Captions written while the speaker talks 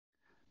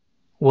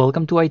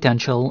Welcome to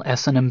Itential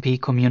SNMP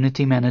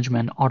Community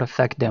Management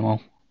Artifact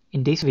Demo.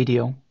 In this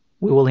video,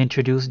 we will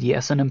introduce the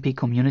SNMP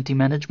Community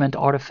Management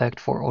Artifact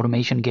for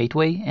Automation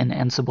Gateway and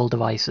Ansible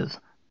devices.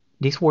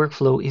 This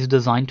workflow is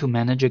designed to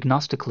manage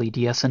agnostically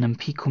the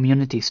SNMP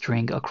community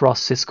string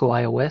across Cisco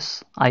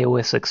iOS,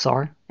 iOS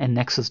XR, and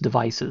Nexus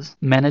devices,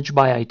 managed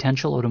by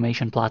Itential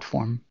Automation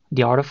Platform.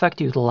 The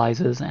artifact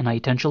utilizes an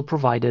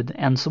Itential-provided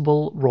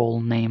Ansible role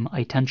named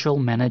Itential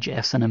Manage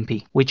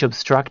SNMP, which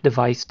abstract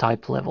device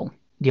type level.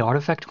 The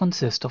artifact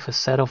consists of a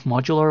set of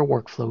modular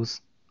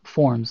workflows,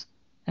 forms,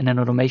 and an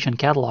automation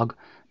catalog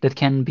that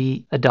can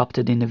be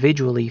adopted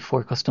individually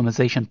for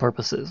customization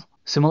purposes.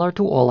 Similar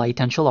to all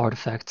Itential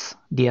artifacts,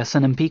 the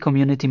SNMP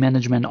Community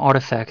Management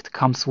Artifact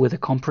comes with a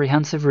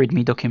comprehensive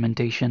README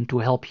documentation to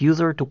help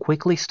user to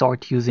quickly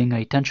start using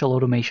Itential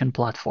Automation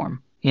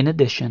Platform. In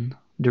addition,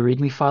 the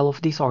README file of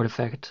this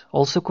artifact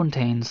also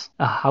contains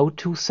a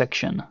how-to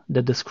section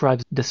that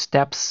describes the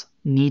steps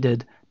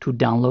needed to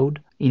download,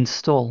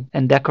 install,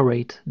 and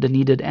decorate the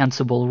needed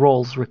Ansible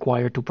roles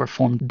required to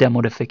perform the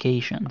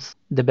modifications.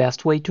 The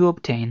best way to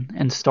obtain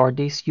and start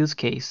this use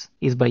case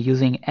is by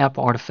using app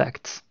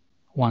artifacts.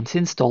 Once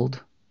installed,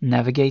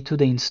 navigate to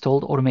the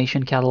installed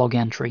automation catalog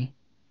entry,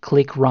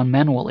 click Run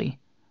Manually,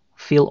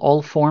 fill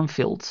all form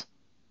fields,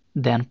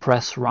 then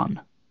press Run.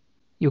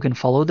 You can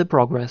follow the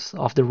progress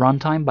of the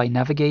runtime by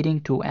navigating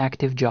to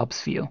Active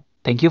Jobs view.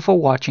 Thank you for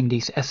watching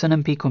this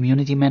SNMP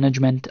Community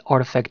Management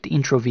Artifact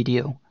intro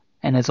video,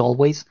 and as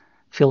always,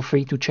 feel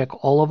free to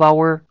check all of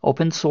our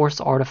open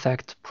source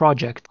artifact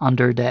projects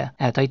under the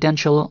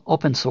 @Itential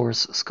open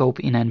source scope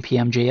in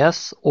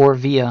npm.js or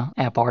via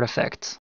app artifacts.